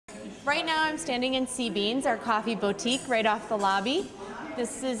Right now I'm standing in Sea Beans, our coffee boutique right off the lobby.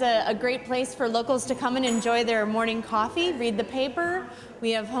 This is a great place for locals to come and enjoy their morning coffee, read the paper.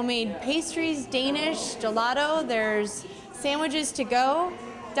 We have homemade pastries, Danish, gelato, there's sandwiches to go.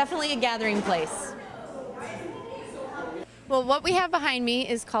 Definitely a gathering place. Well, what we have behind me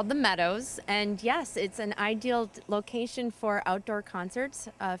is called the Meadows, and yes, it's an ideal location for outdoor concerts.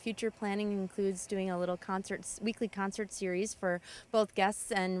 Future planning includes doing a little weekly concert series for both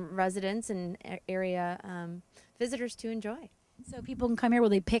guests and residents and area visitors to enjoy. So people can come here, will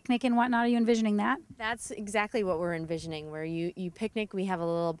they picnic and whatnot? Are you envisioning that? That's exactly what we're envisioning, where you picnic. We have a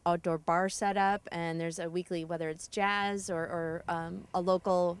little outdoor bar set up, and there's a weekly, whether it's jazz or a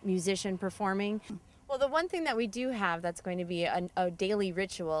local musician performing. Well, the one thing that we do have that's going to be a daily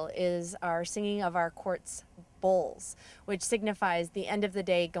ritual is our singing of our quartz bowls, which signifies the end of the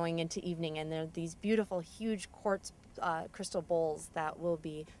day going into evening. And there are these beautiful, huge quartz crystal bowls that will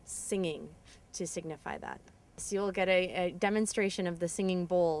be singing to signify that. So you'll get a demonstration of the singing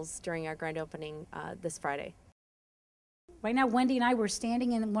bowls during our grand opening this Friday. Right now, Wendy and I were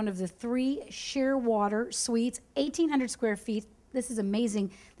standing in one of the 3 Shearwater suites, 1,800 square feet. This is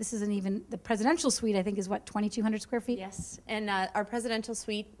amazing. This isn't even the presidential suite, I think, is what, 2,200 square feet? Yes, and our presidential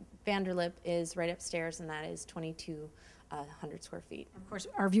suite, Vanderlip, is right upstairs, and that is 2,200 square feet. Of course,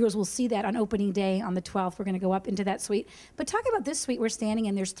 our viewers will see that on opening day on the 12th. We're going to go up into that suite. But talk about this suite we're standing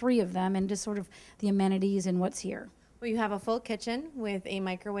in. There's 3 of them, and just sort of the amenities and what's here. Well, you have a full kitchen with a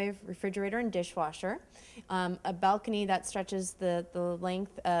microwave, refrigerator, and dishwasher, a balcony that stretches the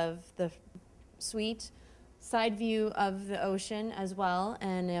length of the suite, side view of the ocean as well,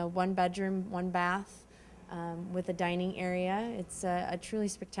 and a 1 bedroom, 1 bath with a dining area. It's a truly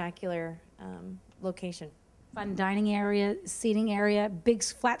spectacular location. Fun dining area, seating area, big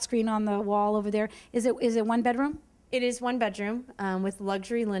flat screen on the wall over there. Is it 1 bedroom? It is 1 bedroom with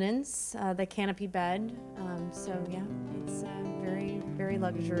luxury linens, the canopy bed. So yeah, it's very, very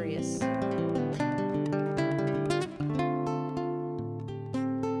luxurious.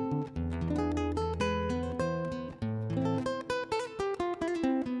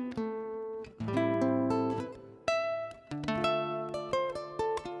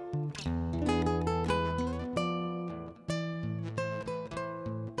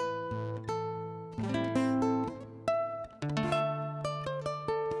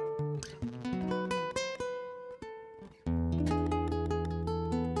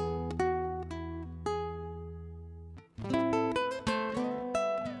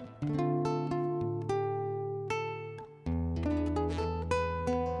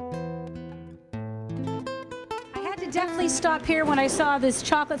 Definitely stop here when I saw this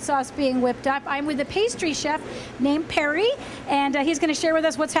chocolate sauce being whipped up. I'm with a pastry chef named Perry, and he's going to share with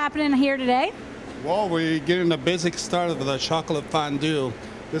us what's happening here today. Well, we're getting the basic start of the chocolate fondue.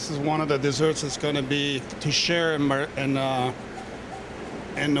 This is one of the desserts that's going to be to share in one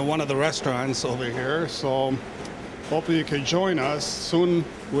of the restaurants over here. So hopefully you can join us. Soon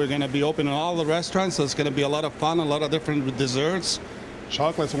we're going to be opening all the restaurants, so it's going to be a lot of fun, a lot of different desserts.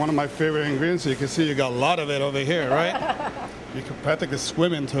 Chocolate's one of my favorite ingredients. You can see you got a lot of it over here, right? You can practically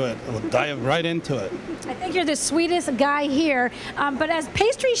swim into it or dive right into it. I think you're the sweetest guy here. But as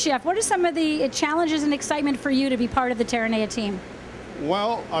pastry chef, what are some of the challenges and excitement for you to be part of the Terranea team?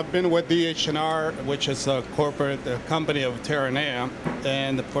 Well, I've been with DH&R, which is a corporate company of Terranea,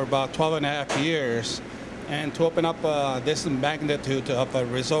 and for about 12 and a half years. And to open up this magnitude of a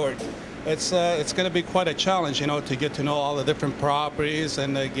resort, it's going to be quite a challenge, you know, to get to know all the different properties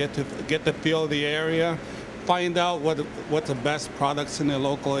and get to feel the area, find out what the best products in the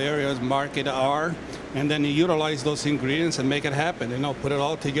local area's market are, and then utilize those ingredients and make it happen. You know, put it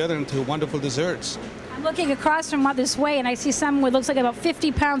all together into wonderful desserts. I'm looking across from this way, and I see some what looks like about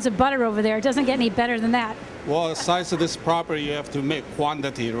 50 pounds of butter over there. It doesn't get any better than that. Well, the size of this property, you have to make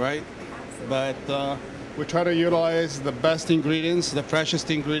quantity, right? But we try to utilize the best ingredients, the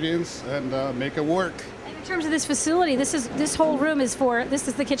freshest ingredients, and make it work. And in terms of this facility, this whole room is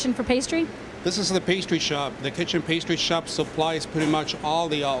the kitchen for pastry? This is the pastry shop. The kitchen pastry shop supplies pretty much all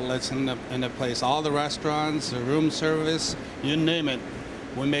the outlets in the place, all the restaurants, the room service, you name it.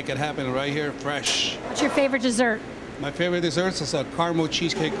 We make it happen right here, fresh. What's your favorite dessert? My favorite desserts is a caramel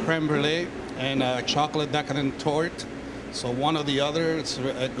cheesecake creme brulee and a chocolate decadent torte. So one or the other,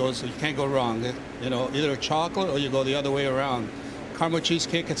 it goes. You can't go wrong. You know, either chocolate or you go the other way around. Caramel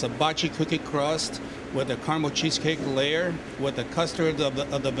cheesecake, it's a bachi cookie crust with a caramel cheesecake layer with the custard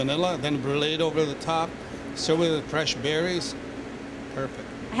of the vanilla, then bruleed over the top, served with fresh berries. Perfect.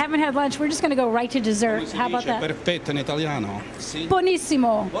 I haven't had lunch. We're just going to go right to dessert. How about that? Perfetto in italiano. Sì.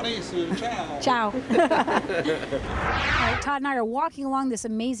 Buonissimo. Buonissimo. Ciao. Ciao. All right, Todd and I are walking along this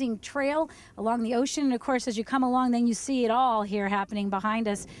amazing trail along the ocean. And of course, as you come along, then you see it all here happening behind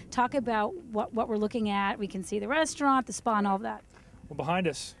us. Talk about what we're looking at. We can see the restaurant, the spa, and all of that. Well, behind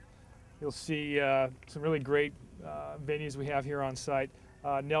us, you'll see some really great venues we have here on site.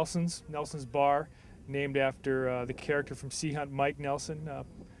 Nelson's Bar, named after the character from Sea Hunt, Mike Nelson,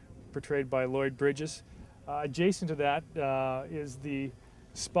 portrayed by Lloyd Bridges. Adjacent to that is the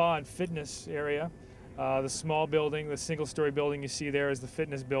spa and fitness area. The small building, the single-story building you see there is the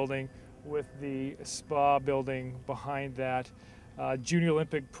fitness building, with the spa building behind that. Junior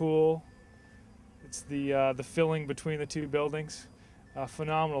Olympic pool. It's the filling between the two buildings.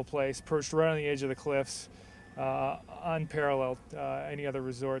 Phenomenal place, perched right on the edge of the cliffs. Unparalleled any other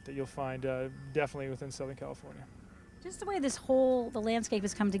resort that you'll find definitely within Southern California. Just the way the landscape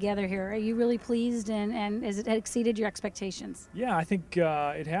has come together here, are you really pleased, and has it exceeded your expectations? Yeah, I think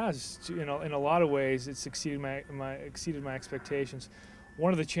it has. In a lot of ways, it's exceeded my expectations.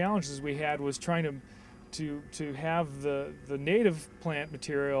 One of the challenges we had was trying to have the native plant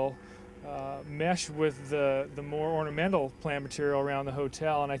material mesh with the more ornamental plant material around the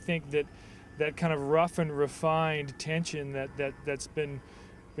hotel, and I think that kind of rough and refined tension that's been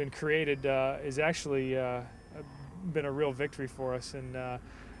created is actually been a real victory for us, and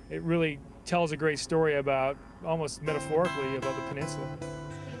it really tells a great story about, almost metaphorically, about the peninsula.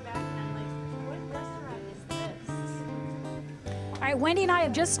 All right, Wendy and I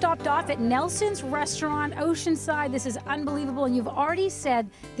have just stopped off at Nelson's Restaurant, Oceanside. This is unbelievable, and you've already said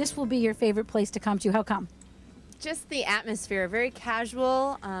this will be your favorite place to come to. How come? Just the atmosphere, very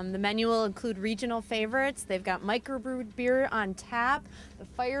casual. The menu will include regional favorites. They've got microbrewed beer on tap, the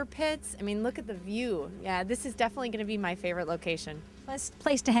fire pits. I mean, look at the view. Yeah, this is definitely going to be my favorite location.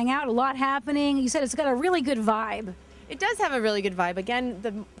 Place to hang out, a lot happening. You said it's got a really good vibe. It does have a really good vibe. Again,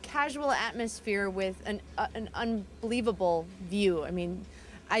 the casual atmosphere with an unbelievable view. I mean,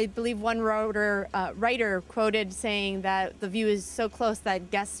 I believe one writer quoted saying that the view is so close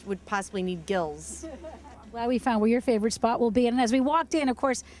that guests would possibly need gills. Glad we found where your favorite spot will be. And as we walked in, of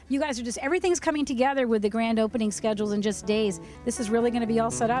course, you guys are everything's coming together with the grand opening schedules in just days. This is really going to be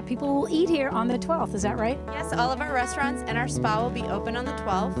all set up. People will eat here on the 12th, is that right? Yes, all of our restaurants and our spa will be open on the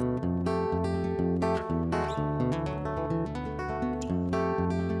 12th.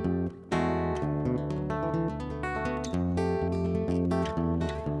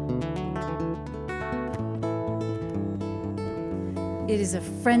 It is a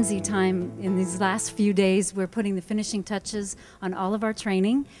frenzy time in these last few days. We're putting the finishing touches on all of our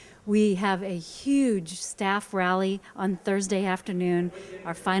training. We have a huge staff rally on Thursday afternoon,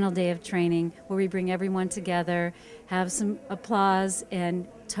 our final day of training, where we bring everyone together, have some applause, and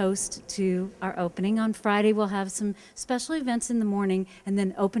toast to our opening. On Friday, we'll have some special events in the morning and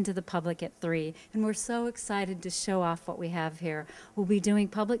then open to the public at 3. And we're so excited to show off what we have here. We'll be doing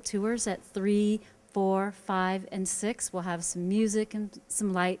public tours at 3, 4, 5, and 6. We'll have some music and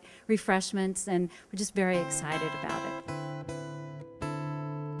some light refreshments, and we're just very excited about it.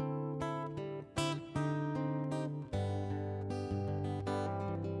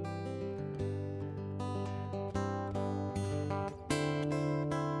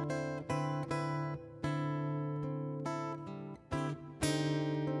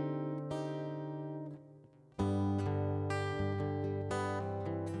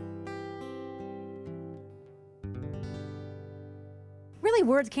 Really,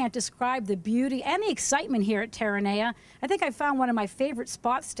 words can't describe the beauty and the excitement here at Terranea. I think I found one of my favorite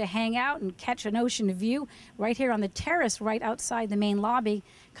spots to hang out and catch an ocean view right here on the terrace right outside the main lobby.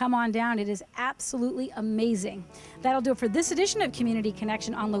 Come on down. It is absolutely amazing. That'll do it for this edition of Community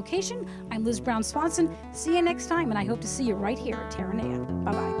Connection on Location. I'm Liz Brown Swanson. See you next time, and I hope to see you right here at Terranea.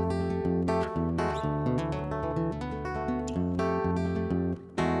 Bye-bye.